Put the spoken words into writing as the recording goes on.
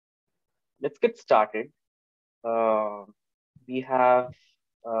let's get started. Uh, we have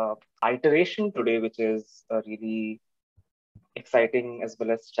iteration today, which is a really exciting as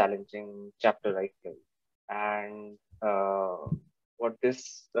well as challenging chapter, I feel. And what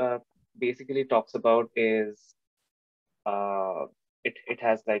this basically talks about is uh, it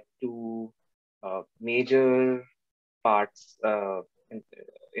has like two major parts in,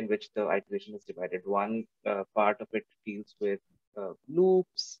 in which the iteration is divided. One part of it deals with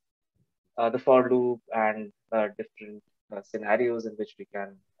loops, the for loop, and different scenarios in which we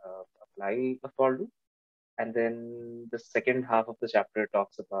can apply a for loop. And then the second half of the chapter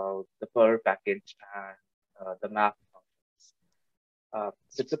talks about the per package and the map functions.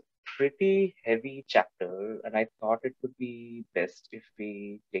 So it's a pretty heavy chapter, and I thought it would be best if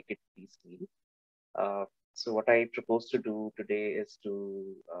we take it piecemeal. So what I propose to do today is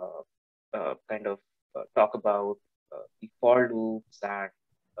to kind of talk about the for loops and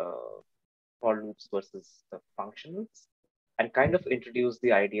uh, for loops versus the functionals, and kind of introduce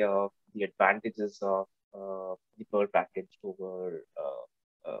the idea of the advantages of the per package over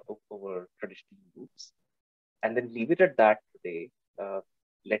traditional loops, and then leave it at that today.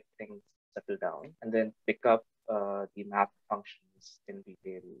 Let things settle down, and then pick up the map functions in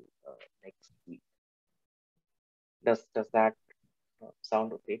detail next week. Does that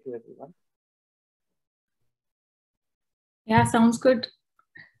sound okay to everyone? Yeah, sounds good.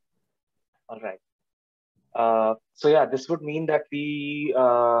 All right. So yeah, this would mean that we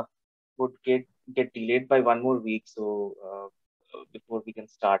would get delayed by one more week, so before we can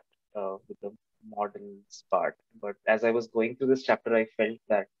start with the models part. But as I was going through this chapter, I felt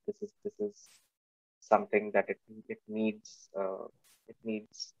that this is something that it needs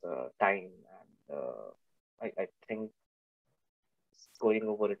time, and I think going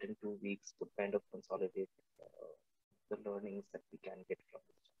over it in 2 weeks would kind of consolidate the learnings that we can get from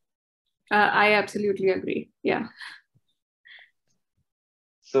it. I absolutely agree. Yeah.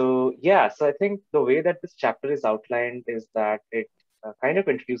 So yeah, so I think the way that this chapter is outlined is that it kind of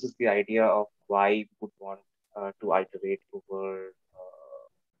introduces the idea of why we would want to iterate over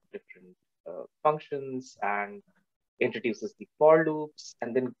different functions, and introduces the for loops,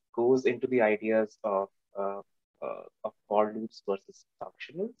 and then goes into the ideas of for loops versus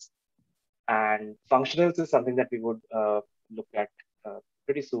functionals. And functionals is something that we would look at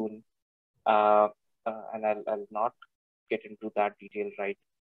pretty soon, uh, and I'll not get into that detail right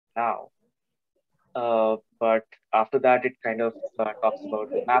now. But after that, it kind of talks about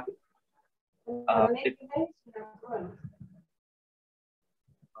the map.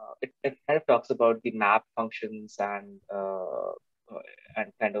 It kind of talks about the map functions, and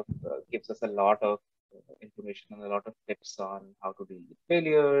kind of gives us a lot of information and a lot of tips on how to deal with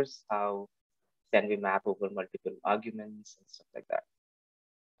failures, how can we map over multiple arguments and stuff like that.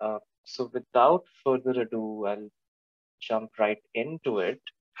 So without further ado, I'll jump right into it.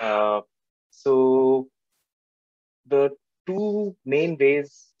 So the two main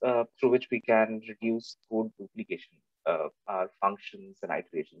ways through which we can reduce code duplication are functions and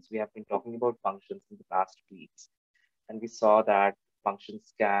iterations. We have been talking about functions in the past weeks, and we saw that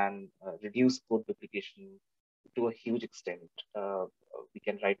functions can reduce code duplication to a huge extent. We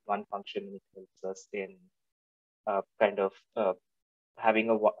can write one function, and it helps us in kind of having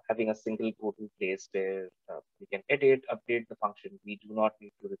a single go-to place where we can edit, update the function. We do not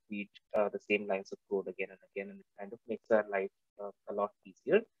need to repeat the same lines of code again and again, and it kind of makes our life a lot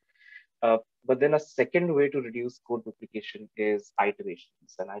easier. But then a second way to reduce code duplication is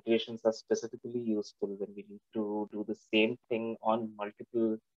iterations, and iterations are specifically useful when we need to do the same thing on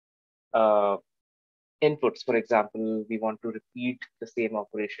multiple uh, inputs. For example, we want to repeat the same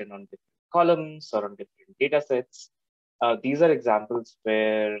operation on different columns or on different data sets. These are examples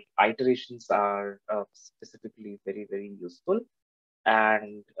where iterations are specifically very, very useful.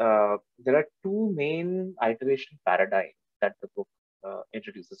 And there are two main iteration paradigms that the book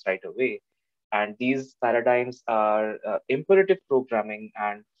introduces right away. And these paradigms are imperative programming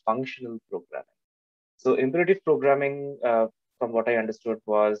and functional programming. So imperative programming, from what I understood,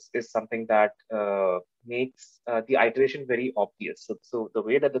 is something that makes the iteration very obvious. So the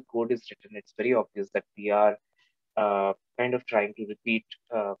way that the code is written, it's very obvious that we are kind of trying to repeat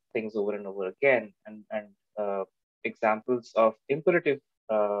things over and over again. And examples of imperative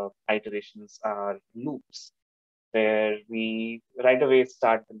iterations are loops, where we right away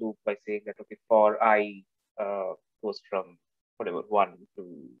start the loop by saying that, okay, for I goes from whatever 1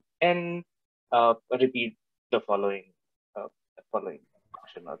 to n, repeat the following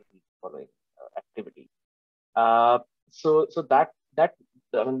function, or the following activity. So that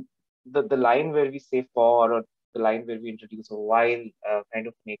I mean, the line where we say for, or the line where we introduce a while kind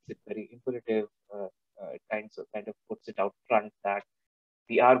of makes it very imperative. It kind of puts it out front that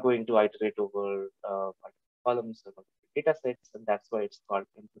we are going to iterate over multiple columns or multiple data sets, and that's why it's called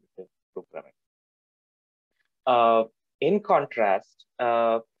imperative programming. In contrast,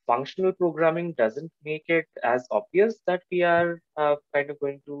 functional programming doesn't make it as obvious that we are kind of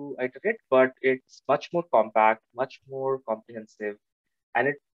going to iterate, but it's much more compact, much more comprehensive,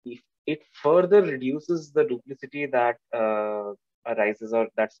 and it further reduces the duplicity that arises or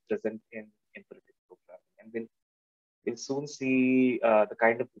that's present in imperative programming. And we'll soon see the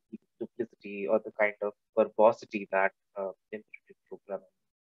kind of duplicity or the kind of verbosity that imperative programming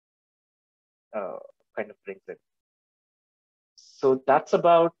kind of brings in. So that's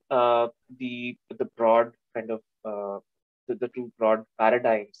about the broad kind of the two broad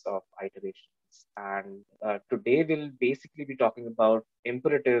paradigms of iterations. And today we'll basically be talking about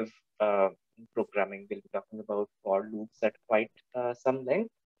imperative programming. We'll be talking about for loops at quite some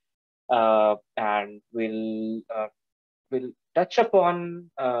length, and we'll touch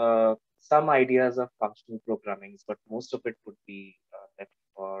upon some ideas of functional programming, but most of it would be left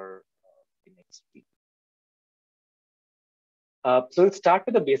for the next week. So let's start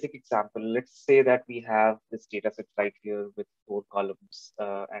with a basic example. Let's say that we have this data set right here with 4 columns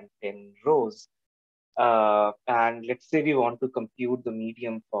and 10 rows. And let's say we want to compute the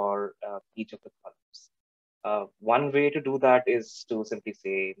median for each of the columns. One way to do that is to simply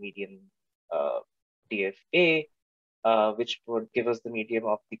say median DFA, which would give us the median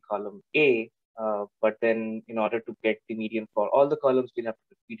of the column A. But then in order to get the median for all the columns, we'll have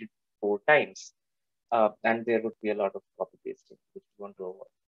to repeat it 4 times. And there would be a lot of copy pasting, which we want to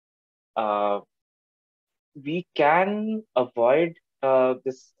avoid. We can avoid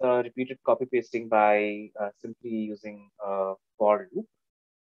this repeated copy pasting by simply using a for loop.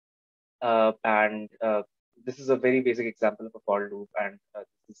 And this is a very basic example of a for loop, and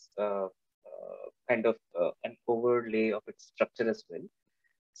this is kind of an overlay of its structure as well.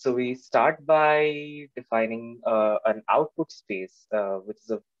 So we start by defining an output space, which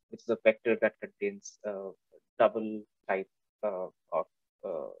is a vector that contains double type of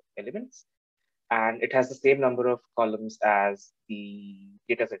elements, and it has the same number of columns as the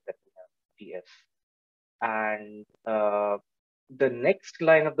dataset that we have, DF. And the next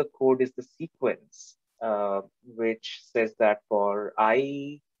line of the code is the sequence, which says that for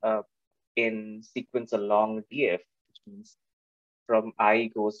I in sequence along DF, which means from I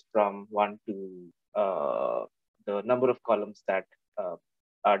goes from 1 to the number of columns that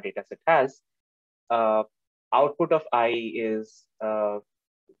our dataset has. Output of I is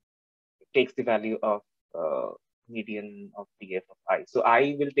takes the value of median of DF of I. So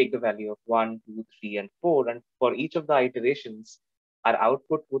I will take the value of 1, 2, 3, and 4. And for each of the iterations, our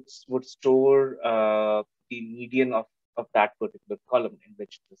output would store the median of that particular column in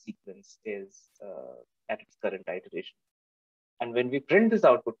which the sequence is at its current iteration. And when we print this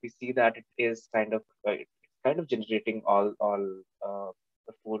output, we see that it is kind of generating all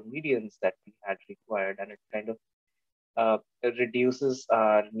the 4 medians that we had required, and it kind of reduces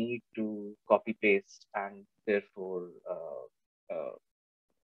our need to copy paste, and therefore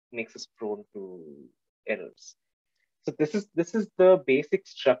makes us prone to errors. So this is the basic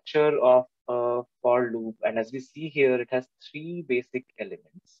structure of a for loop, and as we see here, it has 3 basic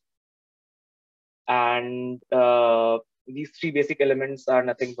elements, and these 3 basic elements are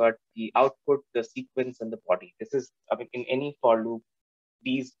nothing but the output, the sequence, and the body. This is, I mean, in any for loop,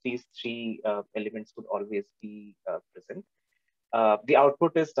 these 3 elements would always be present. The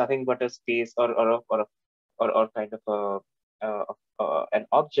output is nothing but a space or kind of an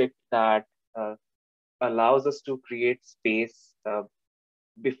object that allows us to create space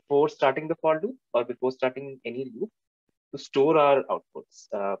before starting the for loop or before starting any loop to store our outputs.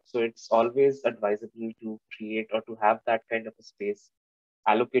 So it's always advisable to create or to have that kind of a space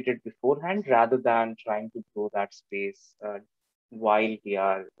allocated beforehand rather than trying to grow that space while we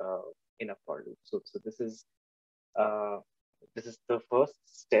are in a for loop. So this is the first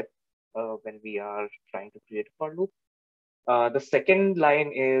step when we are trying to create a for loop. The second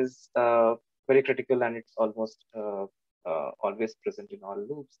line is very critical, and it's almost always present in all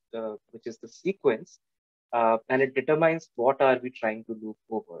loops, which is the sequence. And it determines what are we trying to loop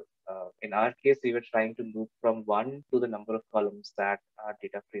over. In our case, we were trying to loop from 1 to the number of columns that our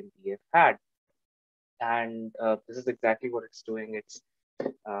data frame DF had. And this is exactly what it's doing. It's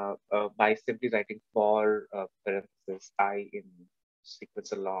by simply writing for parenthesis I in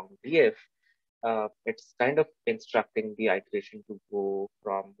sequence along DF, it's kind of instructing the iteration to go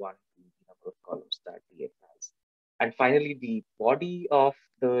from 1 to the number of columns that DF has. And finally, the body of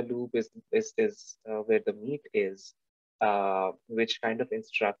the loop is where the meat is, which kind of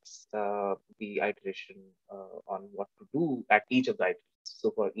instructs the iteration on what to do at each of the iterations.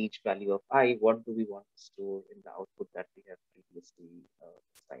 So for each value of I, what do we want to store in the output that we have previously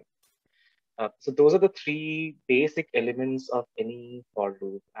assigned? So those are the three basic elements of any for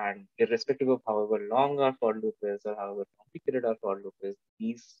loop, and irrespective of however long our for loop is or however complicated our for loop is,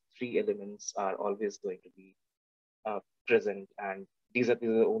 these three elements are always going to be present, and these are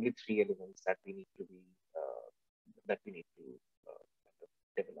the only three elements that we need to be that we need to kind of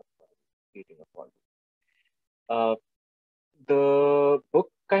develop while creating a for loop. The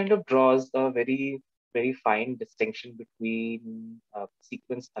book kind of draws a very fine distinction between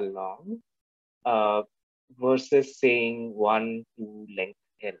sequence along uh, versus saying one to length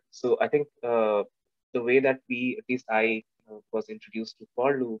L. So I think the way that at least I was introduced to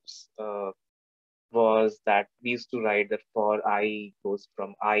for loops was that we used to write that for I goes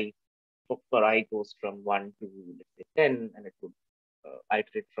from 1 to, let's say, 10, and it would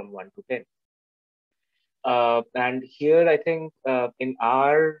iterate from 1 to 10. And here, I think in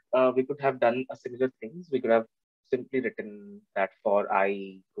R, we could have done a similar things. We could have simply written that for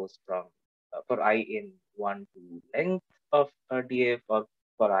I goes from, for I in 1 to length of DF, or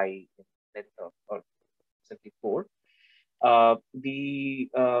for I in length of, or simply 4. The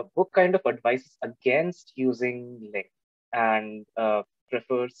book kind of advises against using length and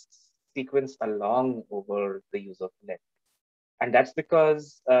prefers sequence along over the use of length. And that's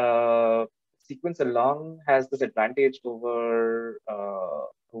because sequence along has this advantage over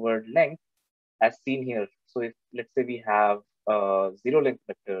length, as seen here. So if, let's say, we have a zero length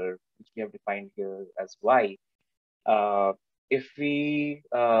vector, which we have defined here as y, uh, if we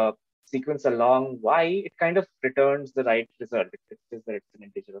sequence along y, it kind of returns the right result. It says that it's an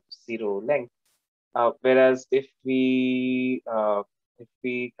integer of zero length. Whereas if we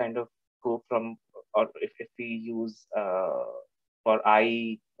kind of go from, or if we use for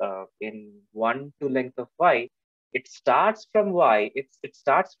I in 1 to length of y, it starts from y, it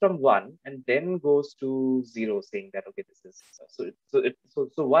starts from 1 and then goes to 0, saying that, okay, this is, so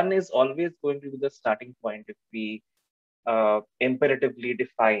 1 is always going to be the starting point if we imperatively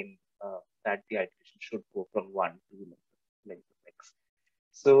define that the iteration should go from 1 to length of x.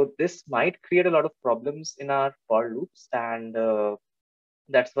 So this might create a lot of problems in our for loops, and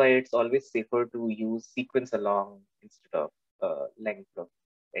that's why it's always safer to use sequence along instead of length of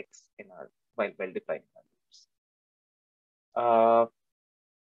x in our while defining our loops.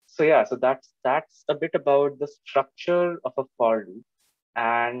 So yeah, so that's a bit about the structure of a for loop,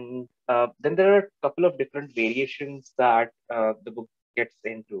 and then there are a couple of different variations that the book gets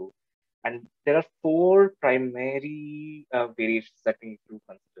into, and there are four primary variations that we need to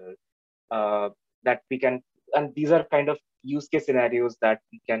consider that we can, and these are kind of use case scenarios that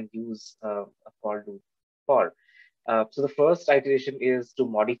we can use a for loop for. So the first iteration is to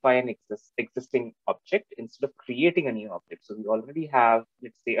modify an existing object instead of creating a new object. So we already have,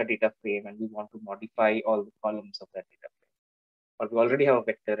 let's say, a data frame, and we want to modify all the columns of that data frame. Or we already have a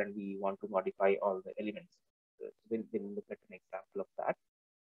vector and we want to modify all the elements. So we'll look at an example of that.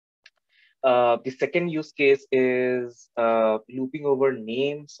 The second use case is looping over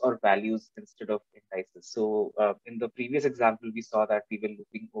names or values instead of indices. So in the previous example, we saw that we were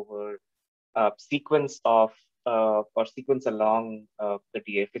looping over sequence of or sequence along the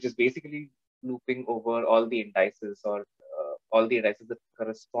DF, which is basically looping over all the indices or all the indices that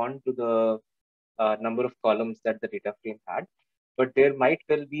correspond to the number of columns that the data frame had. But there might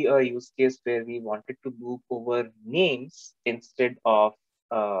well be a use case where we wanted to loop over names instead of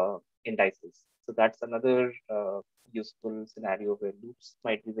indices. So that's another useful scenario where loops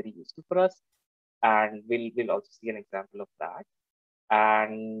might be very useful for us. And we'll also see an example of that.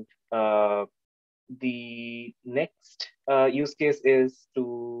 And the next use case is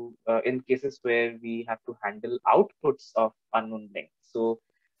to, in cases where we have to handle outputs of unknown length. So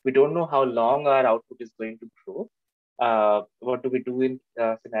we don't know how long our output is going to grow. What do we do in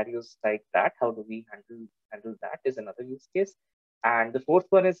scenarios like that? How do we handle that is another use case. And the fourth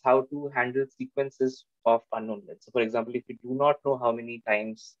one is how to handle sequences of unknown length. So for example, if we do not know how many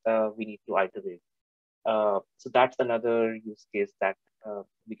times we need to iterate, so that's another use case that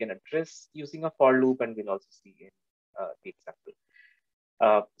we can address using a for loop, and we'll also see in the example.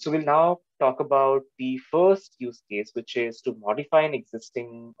 So we'll now talk about the first use case, which is to modify an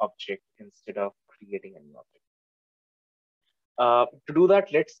existing object instead of creating a new object. To do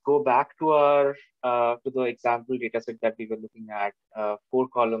that, let's go back to our to the example dataset that we were looking at, 4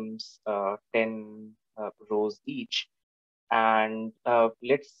 columns, 10 rows each. And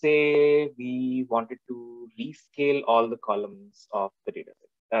let's say we wanted to rescale all the columns of the data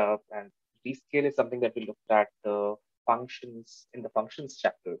set. And rescale is something that we looked at the functions in the functions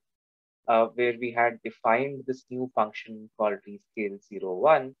chapter, where we had defined this new function called rescale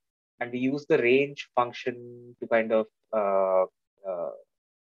 01, and we use the range function to kind of uh,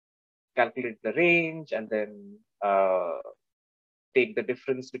 calculate the range and then take the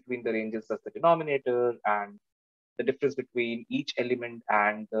difference between the ranges as the denominator and the difference between each element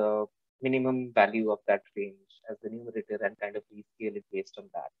and the minimum value of that range as the numerator and kind of rescale it based on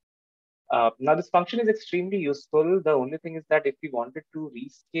that. Now, this function is extremely useful. The only thing is that if we wanted to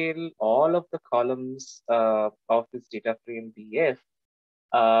rescale all of the columns of this data frame df,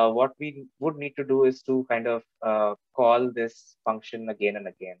 what we would need to do is to kind of call this function again and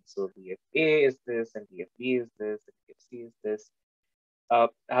again. So dfa is this, and dfb is this, and dfc is this.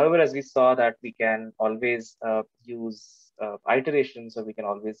 However, as we saw that we can always use iterations, or we can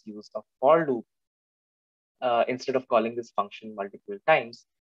always use a for loop instead of calling this function multiple times.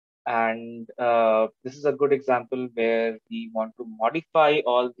 And this is a good example where we want to modify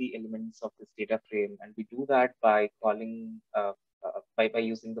all the elements of this data frame. And we do that by calling, by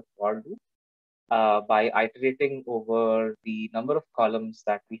using the for loop, by iterating over the number of columns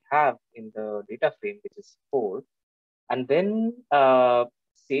that we have in the data frame, which is 4. And then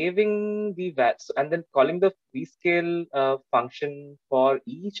saving the values, and then calling the rescale function for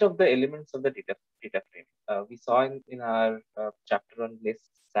each of the elements of the data frame. We saw in our chapter on lists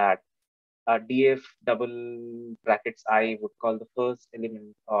that df double brackets I would call the first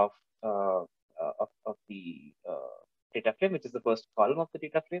element of the data frame, which is the first column of the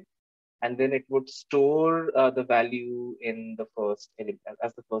data frame, and then it would store the value in the first element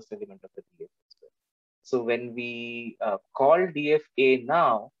as the first element of the df as well. So when we call dfa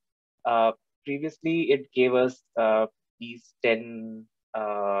now, previously it gave us these 10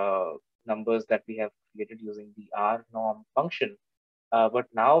 numbers that we have created using the rnorm function. But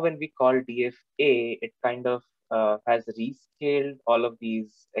now when we call dfa, it kind of has rescaled all of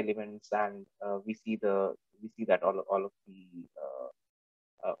these elements, and we see that all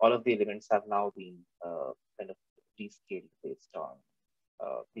of the elements have now been kind of rescaled based on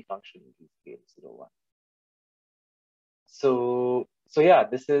the function rescale 01. So yeah,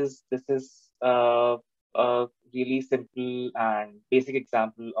 this is a really simple and basic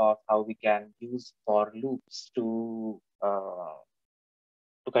example of how we can use for loops to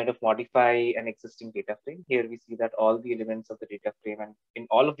kind of modify an existing data frame. Here we see that all the elements of the data frame and in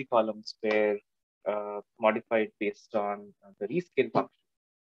all of the columns were modified based on the rescale function.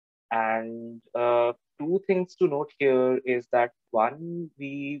 And two things to note here is that one,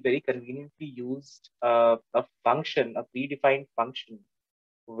 we very conveniently used a function, a predefined function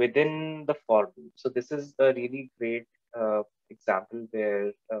within the for loop. So this is a really great example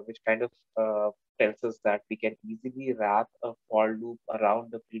where which kind of tells us that we can easily wrap a for loop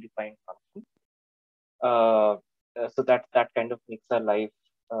around the predefined function. So that kind of makes our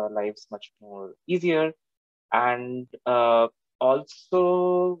lives much more easier. And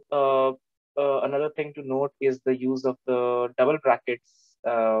also another thing to note is the use of the double brackets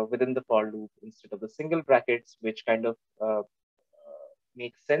within the for loop instead of the single brackets, which kind of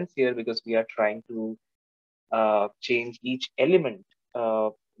makes sense here because we are trying to change each element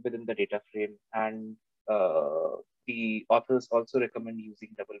within the data frame. And the authors also recommend using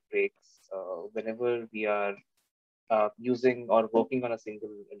double breaks whenever we are using or working on a single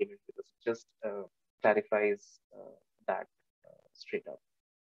element, because it just clarifies that straight up.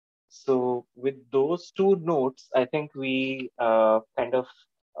 So with those two notes, I think we kind of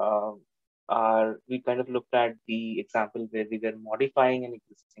looked at the example where we were modifying an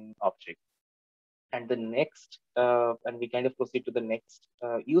existing object. And the next, and we kind of proceed to the next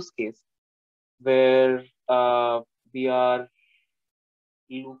use case where we are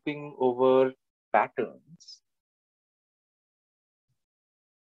looping over patterns.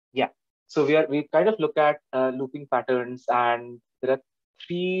 Yeah. So we kind of look at looping patterns, and there are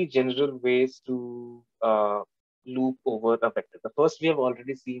three general ways to loop over a vector. The first we have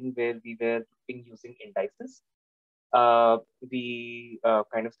already seen, where we were looping using indices. We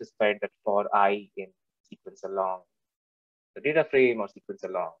kind of specified that for I in sequence along the data frame or sequence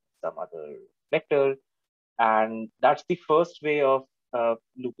along some other vector. And that's the first way of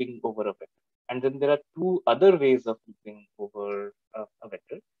looping over a vector. And then there are two other ways of looping over a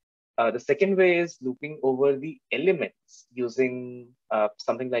vector. The second way is looping over the elements using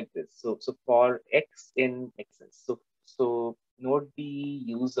something like this. So for x in xs. So note the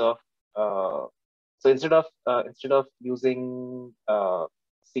use of so instead of using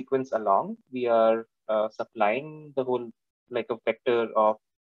sequence along, we are supplying the whole like a vector of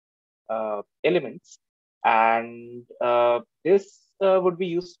elements. And this would be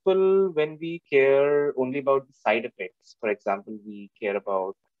useful when we care only about the side effects. For example, we care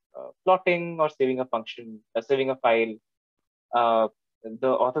about plotting or saving a function, saving a file. Uh, the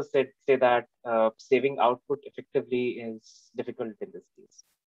author say that saving output effectively is difficult in this case.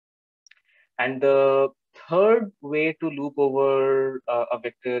 And the third way to loop over a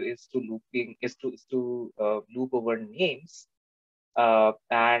vector is to loop over names.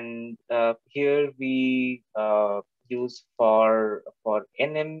 And here we use for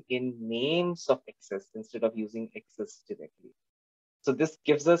nm in names of x's instead of using x's directly. So this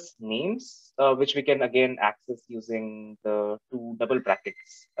gives us names, which we can again access using the two double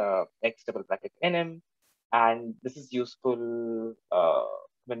brackets, x double bracket nm. And this is useful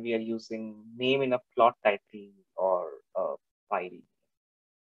when we are using name in a plot title or a file.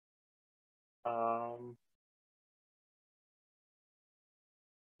 Um,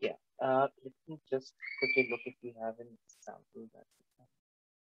 yeah, let me just quickly look if we have an example that we can.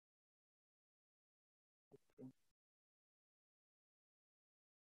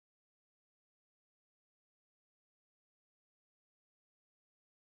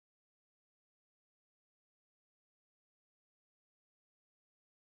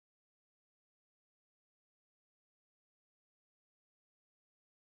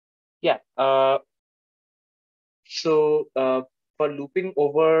 Yeah. So for looping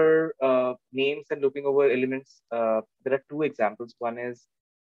over names and looping over elements, there are two examples. One is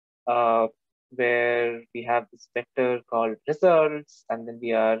uh, where we have this vector called results, and then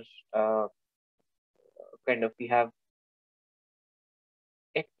we are uh, we have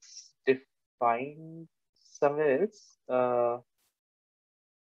x defined somewhere else,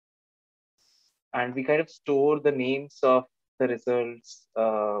 and we kind of store the names of the results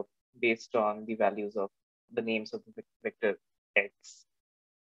based on the values of the names of the vector x.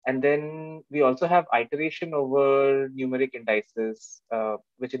 And then we also have iteration over numeric indices,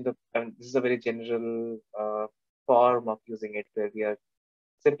 which this is a very general form of using it, where we are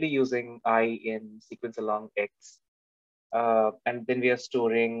simply using I in sequence along x. And then we are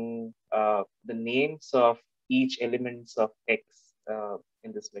storing the names of each elements of x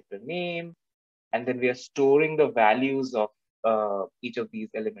in this vector name. And then we are storing the values of each of these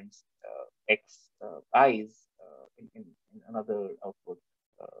elements, x i's, in another output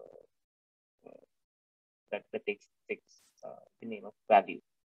that takes the name of value.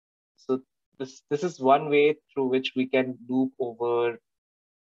 So this is one way through which we can loop over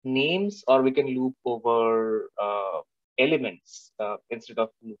names, or we can loop over elements instead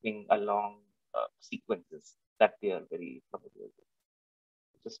of looping along sequences that we are very familiar with.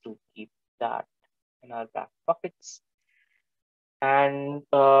 Just to keep that in our back pockets. And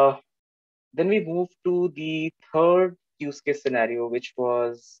then we move to the third use case scenario, which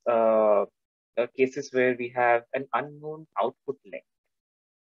was cases where we have an unknown output length.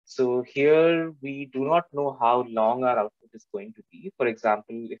 So here we do not know how long our output is going to be. For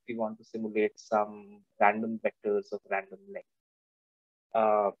example, if we want to simulate some random vectors of random length.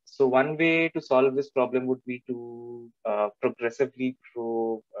 So one way to solve this problem would be to progressively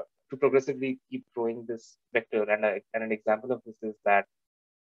keep growing this vector. And an example of this is that,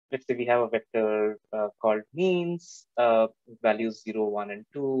 let's say we have a vector called means, values 0, 1, and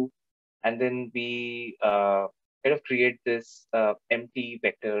 2. And then we kind of create this empty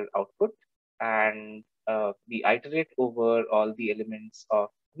vector output. And we iterate over all the elements of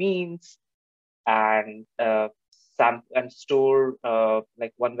means and store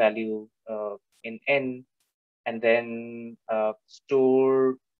like one value in n, and then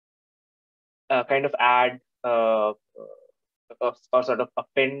store kind of add or sort of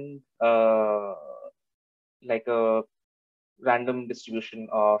append like a random distribution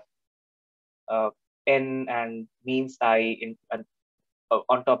of n and means I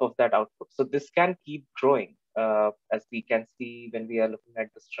on top of that output. So this can keep growing. As we can see when we are looking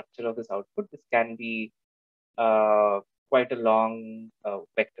at the structure of this output, this can be quite a long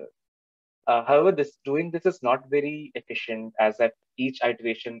vector. However, doing this is not very efficient, as at each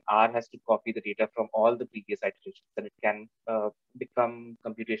iteration, R has to copy the data from all the previous iterations, and it can become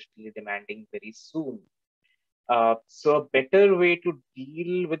computationally demanding very soon. So a better way to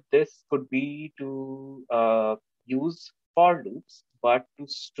deal with this could be to use for loops, but to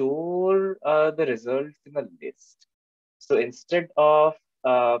store the results in a list. So instead of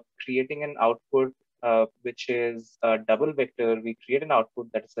creating an output which is a double vector, we create an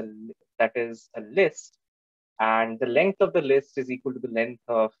output that is a list, and the length of the list is equal to the length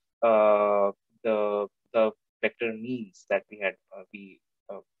of the vector means that we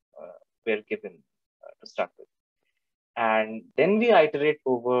were given to start with. And then we iterate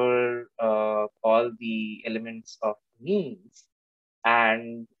over all the elements of means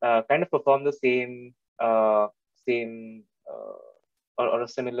and kind of perform the same or a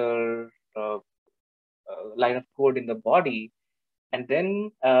similar line of code in the body, and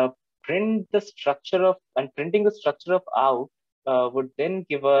then printing the structure of out would then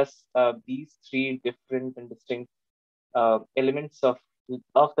give us these three different and distinct elements of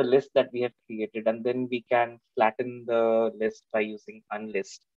the list that we have created, and then we can flatten the list by using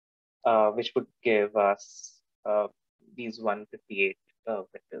unlist, which would give us these 158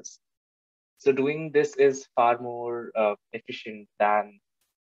 vectors. So doing this is far more efficient than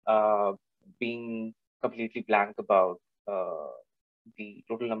uh, being completely blank about the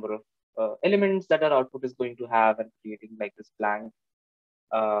total number of elements that our output is going to have and creating like this blank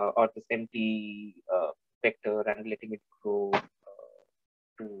or this empty vector and letting it grow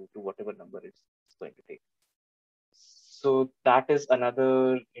to whatever number it's going to take. So that is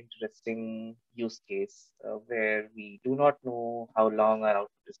another interesting use case where we do not know how long our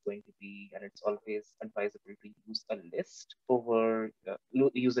output is going to be, and it's always advisable to use a list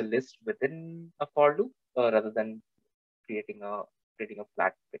use a list within a for loop rather than creating a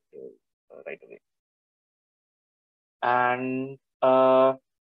flat vector right away. And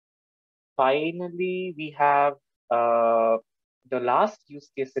finally, we have the last use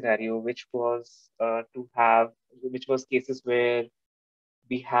case scenario, which was cases where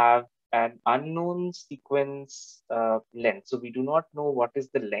we have an unknown sequence length. So we do not know what is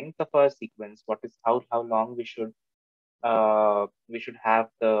the length of our sequence, what is how long we should have we should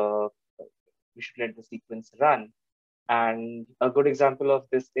let the sequence run. And a good example of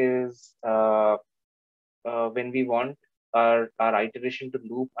this is when we want our iteration to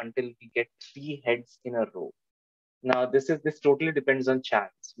loop until we get 3 heads in a row. Now, this totally depends on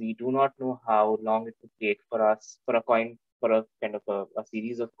chance. We do not know how long it would take for a kind of a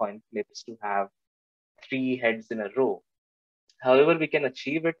series of coin flips to have 3 heads in a row. However, we can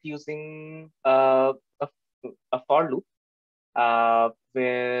achieve it using a for loop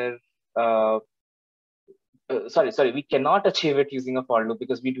where we cannot achieve it using a for loop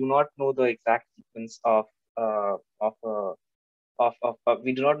because we do not know the exact sequence uh, of uh,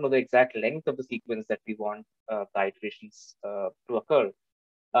 we do not know the exact length of the sequence that we want the iterations to occur.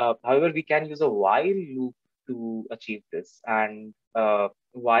 However, we can use a while loop to achieve this. And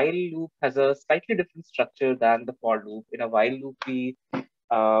while loop has a slightly different structure than the for loop. In a while loop,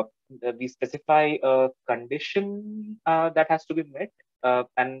 uh, we specify a condition that has to be met.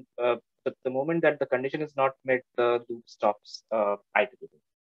 And the moment that the condition is not met, the loop stops iterating.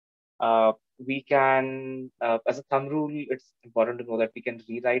 We can, as a thumb rule, it's important to know that we can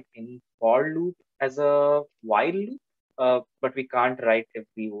rewrite any for loop as a while loop, but we can't write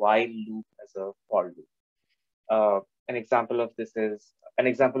every while loop as a for loop. An example of this is an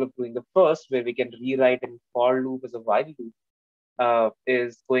example of doing the first, where we can rewrite a for loop as a while loop,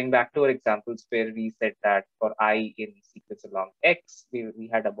 is going back to our examples where we said that for I in sequence along X, we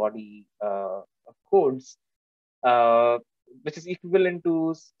had a body of codes which is equivalent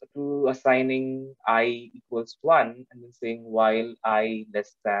to assigning I equals 1 and then saying while I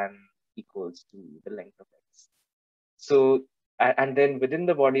less than equals to the length of X. So, and then within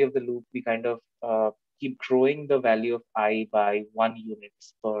the body of the loop, we kind of keep growing the value of I by 1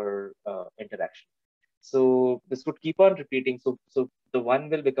 units per interaction. So this would keep on repeating. So the 1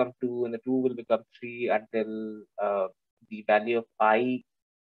 will become 2 and the 2 will become 3 until the value of I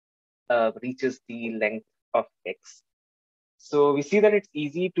reaches the length of X. So we see that it's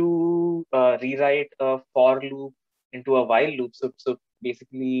easy to rewrite a for loop into a while loop. So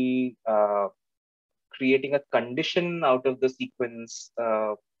basically creating a condition out of the sequence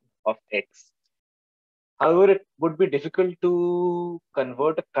of X. However, it would be difficult to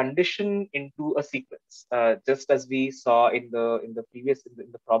convert a condition into a sequence, just as we saw in the previous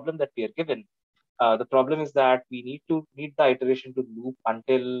in the problem that we are given. The problem is that we need the iteration to loop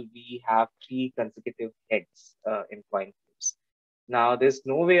until we have 3 consecutive heads in coin flips. Now, there's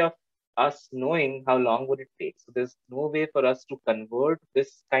no way of us knowing how long would it take. So there's no way for us to convert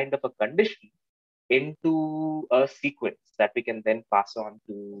this kind of a condition into a sequence that we can then pass on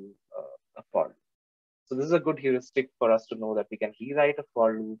to a for loop. So this is a good heuristic for us to know that we can rewrite a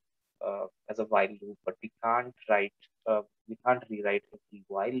for loop as a while loop, but we can't rewrite the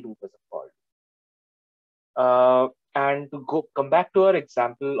while loop as a for loop. And to come back to our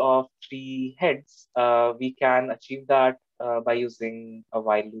example of 3 heads, we can achieve that by using a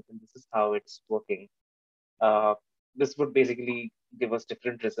while loop, and this is how it's working. This would basically give us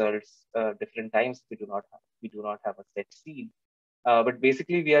different results, different times. We do not have a set seed. But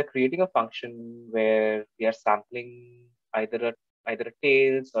basically, we are creating a function where we are sampling either a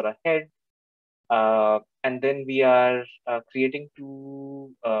tails or a head, and then we are creating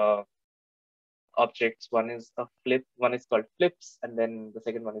two objects. One is a flip, one is called flips, and then the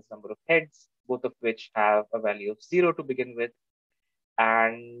second one is number of heads, both of which have a value of 0 to begin with.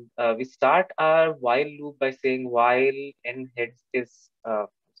 And we start our while loop by saying while n heads is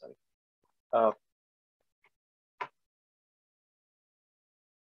sorry. Uh,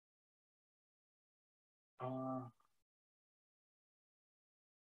 uh,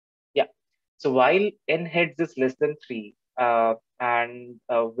 yeah. So while n heads is less than 3, and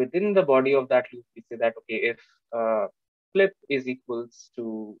within the body of that loop, we say that, okay, if flip is equals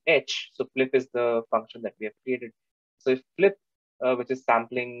to h, so flip is the function that we have created. So if flip, which is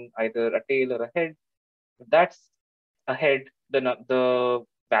sampling either a tail or a head, if that's a head, then the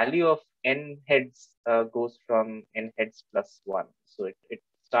value of n heads goes from n heads plus 1. So it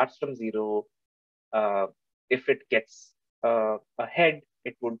starts from 0. Uh, if it gets a head,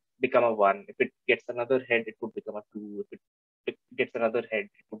 it would become a 1. If it gets another head, it would become a 2. If it gets another head,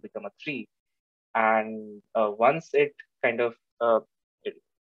 it would become a 3. And once it kind of it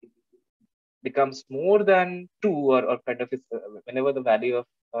becomes more than 2, or kind of is, whenever the value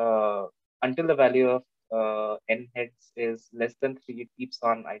of until the value of n heads is less than 3, it keeps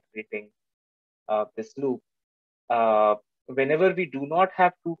on iterating this loop. Uh, Whenever we do not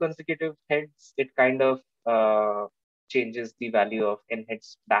have two consecutive heads, it kind of changes the value of n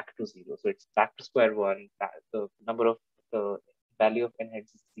heads back to 0. So it's back to square one. The number of the value of n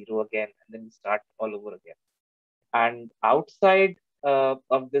heads is 0 again, and then we start all over again. And outside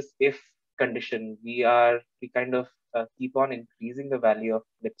of this if condition, we kind of keep on increasing the value of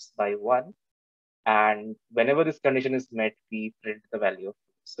flips by 1. And whenever this condition is met, we print the value of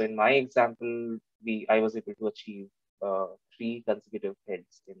flips. So in my example, I was able to achieve 3 consecutive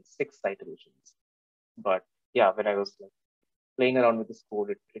heads in 6 iterations. But yeah, when I was like playing around with this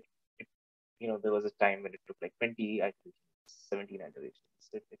code, it there was a time when it took like 20 iterations, 17 iterations.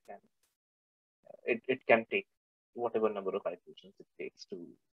 It can take whatever number of iterations it takes to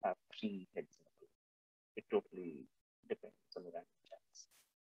have 3 heads in a group. It totally depends on the random chance.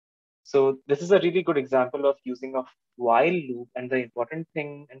 So this is a really good example of using a while loop. And the important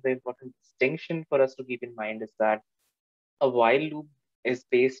thing and the important distinction for us to keep in mind is that a while loop is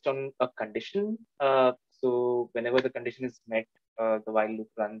based on a condition. So whenever the condition is met, the while loop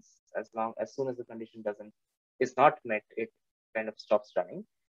runs as soon as the condition is not met, it kind of stops running.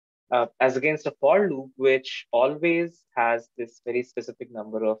 As against a for loop, which always has this very specific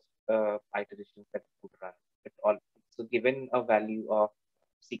number of iterations that it could run. So given a value of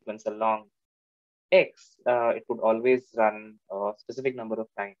sequence along x, it would always run a specific number of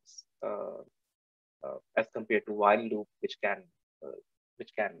times as compared to while loop, which can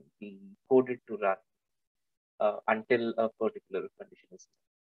be coded to run until a particular condition is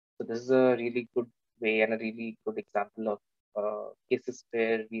met. So this is a really good way and a really good example of cases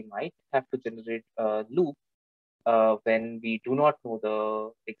where we might have to generate a loop when we do not know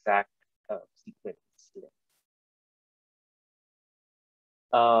the exact sequence.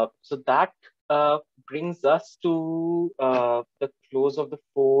 So that brings us to the close of the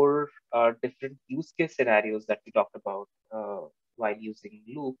 4 different use case scenarios that we talked about while using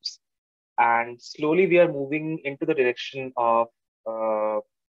loops. And slowly we are moving into the direction of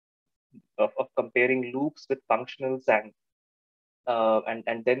comparing loops with functionals, and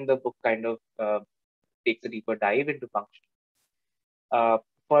then the book kind of takes a deeper dive into functions.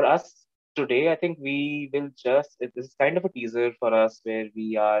 For us today, I think we will this is kind of a teaser for us where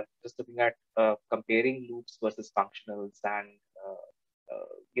we are just looking at comparing loops versus functionals, and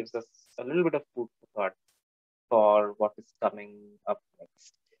gives us a little bit of food for thought for what is coming up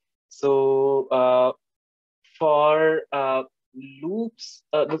next. So for loops,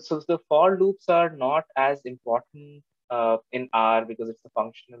 so the for loops are not as important in R because it's a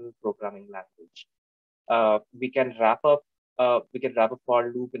functional programming language. We can wrap a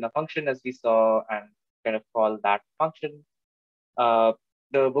for loop in a function, as we saw, and kind of call that function. The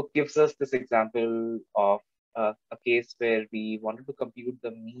book gives us this example of a case where we wanted to compute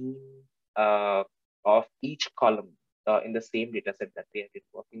the mean of each column in the same data set that we have been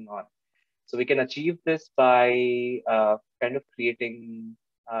working on. So we can achieve this by kind of creating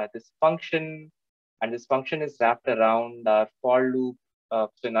this function, and this function is wrapped around our for loop. So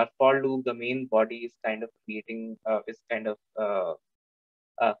in our for loop, the main body is kind of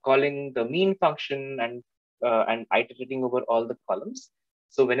calling the mean function and iterating over all the columns.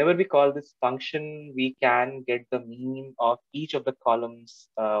 So whenever we call this function, we can get the mean of each of the columns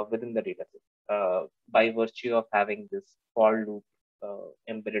within the data set by virtue of having this for loop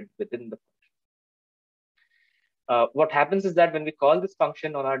embedded within the function. What happens is that when we call this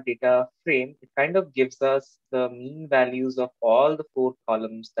function on our data frame, it kind of gives us the mean values of all the 4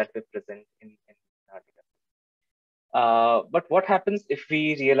 columns that we present in our data. But what happens if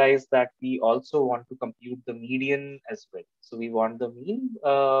we realize that we also want to compute the median as well? So we want the mean,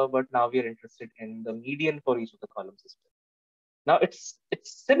 but now we are interested in the median for each of the columns as well. Now it's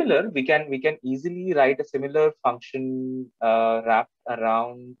similar. We can easily write a similar function wrapped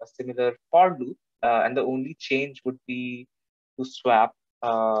around a similar for loop, and the only change would be to swap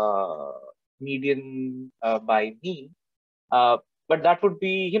median by mean. But that would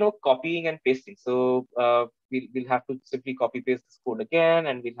be, copying and pasting. So we'll have to simply copy paste this code again,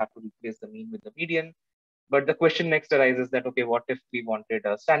 and we'll have to replace the mean with the median. But the question next arises that, okay, what if we wanted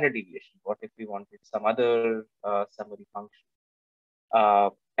a standard deviation? What if we wanted some other summary function?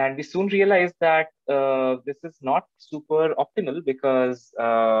 And we soon realized that this is not super optimal because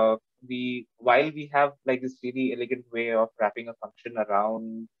while we have like this really elegant way of wrapping a function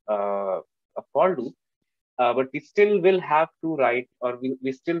around a for loop, but we still will have to write, or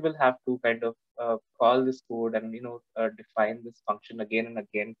we still will have to kind of call this code and define this function again and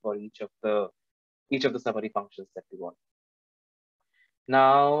again for each of the summary functions that we want.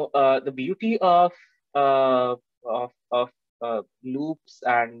 Now, the beauty of loops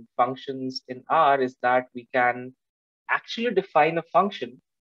and functions in R is that we can actually define a function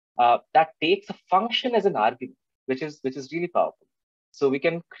that takes a function as an argument, which is really powerful. So we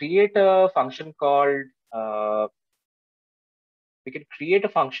can create a function called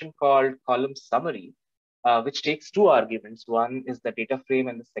column summary, which takes 2 arguments. One is the data frame,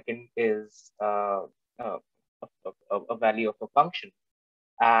 and the second is a value of a function.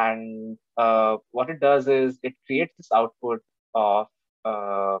 And what it does is it creates this output of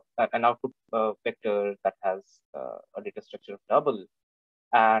an output vector that has a data structure of double,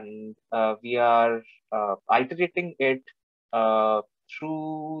 and we are iterating it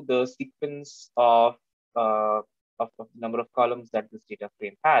through the sequence of the number of columns that this data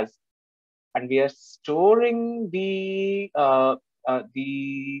frame has, and we are storing the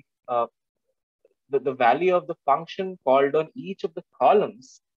value of the function called on each of the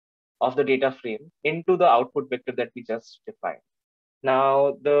columns of the data frame into the output vector that we just defined.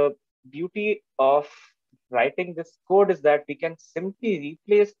 Now, the beauty of writing this code is that we can simply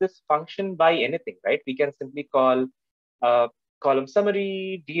replace this function by anything, right? We can simply call column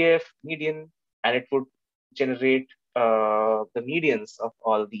summary, df, median, and it would generate the medians of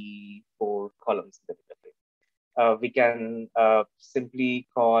all the 4 columns in the data frame. We can simply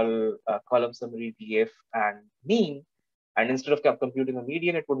call column summary, df, and mean. And instead of computing a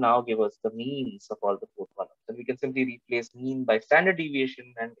median, it would now give us the means of all the 4 columns. And we can simply replace mean by standard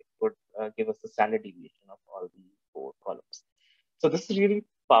deviation, and it would give us the standard deviation of all the 4 columns. So this is really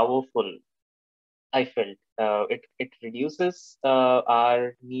powerful, I felt. It reduces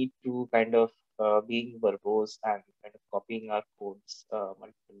our need to kind of being verbose and kind of copying our codes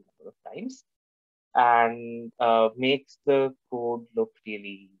multiple number of times, and makes the code look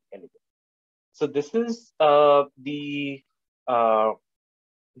really elegant. So this is the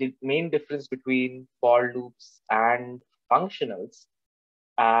main difference between for loops and functionals,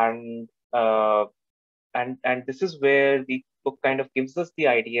 and this is where the book kind of gives us the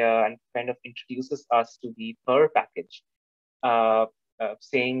idea and kind of introduces us to the per package,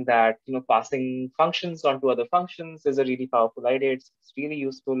 saying that passing functions onto other functions is a really powerful idea. It's really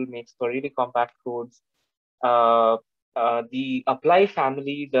useful, makes for really compact codes. The apply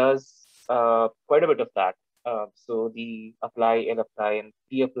family does quite a bit of that. So the apply, lapply, and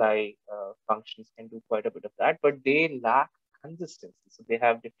tapply functions can do quite a bit of that, but they lack consistency. So they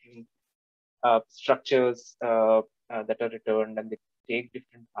have different structures that are returned, and they take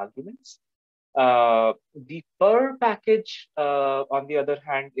different arguments. The per package, on the other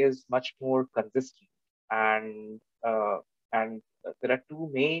hand, is much more consistent, and there are 2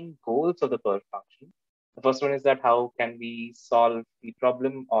 main goals of the per function. The first one is that how can we solve the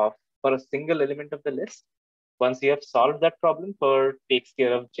problem for a single element of the list. Once you have solved that problem, per takes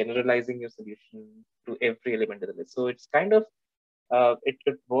care of generalizing your solution to every element of the list. So it's kind of it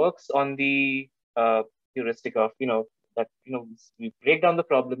works on the heuristic of that we break down the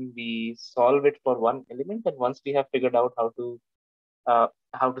problem, we solve it for one element, and once we have figured out how to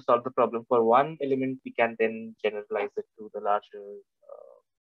solve the problem for one element, we can then generalize it to the larger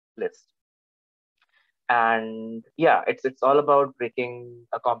list. And yeah, it's all about breaking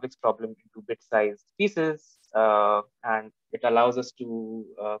a complex problem into bit-sized pieces, and it allows us to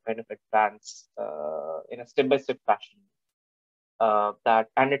kind of advance in a step-by-step fashion.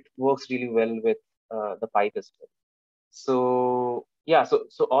 And it works really well with the pipe as well. So yeah, so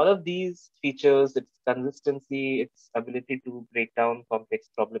all of these features, its consistency, its ability to break down complex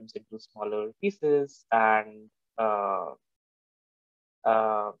problems into smaller pieces, uh,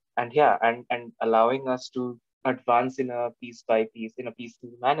 and allowing us to advance in a piece by piece, in a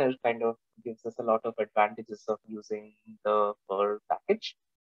peaceful manner, kind of gives us a lot of advantages of using the per package.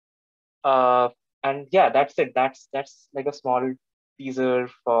 Uh, and yeah, that's it. That's like a small teaser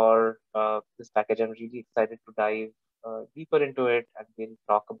for this package. I'm really excited to dive deeper into it, and we'll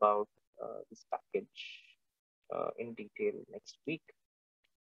talk about this package in detail next week.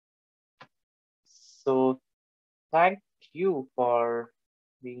 So thank you for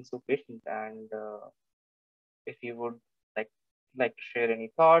being so patient, and if you would like like to share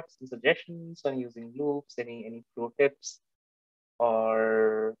any thoughts and suggestions on using loops, any pro tips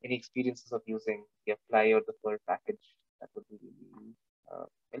or any experiences of using the apply or the per package, that would be really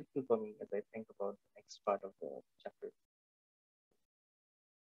helpful for me as I think about the next part of the chapter.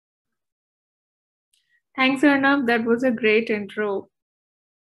 Thanks, Arnab. That was a great intro.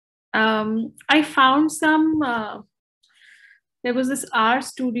 I found some, there was this R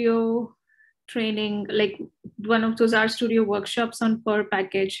Studio training, like one of those R Studio workshops on per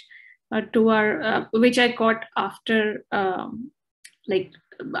package to our, which I caught after, like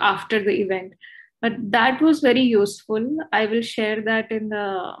after the event. But that was very useful. I will share that in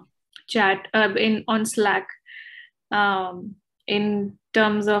the chat, in on Slack, in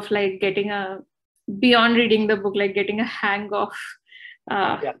terms of like getting a, beyond reading the book, like getting a hang of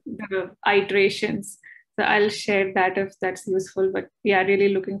Yeah. the iterations. So I'll share that if that's useful. But yeah, really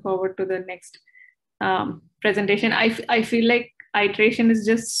looking forward to the next presentation. I feel like iteration is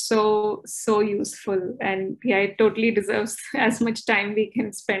just so useful, and yeah, it totally deserves as much time we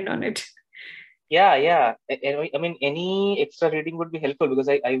can spend on it. Yeah. I mean, any extra reading would be helpful because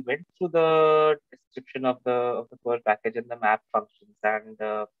I went through the description of the per package and the map functions, and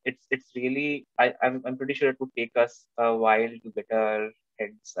it's really I'm pretty sure it would take us a while to get our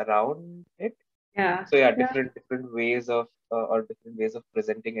heads around it. Yeah, So yeah, yeah, different ways of or different ways of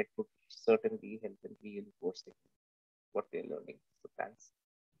presenting it would certainly help in reinforcing what they're learning. So thanks.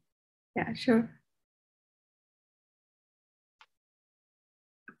 yeah, sure.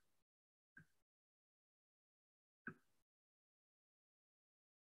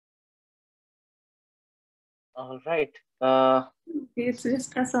 All right. It's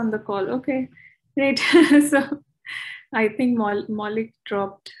just us on the call. Okay, great. So I think Maulik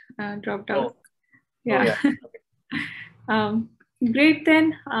dropped out. Oh, oh Yeah. yeah. Okay. um, Great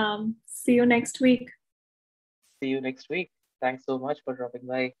then. See you next week. See you next week. Thanks so much for dropping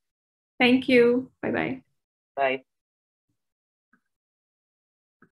by. Thank you. Bye bye. Bye.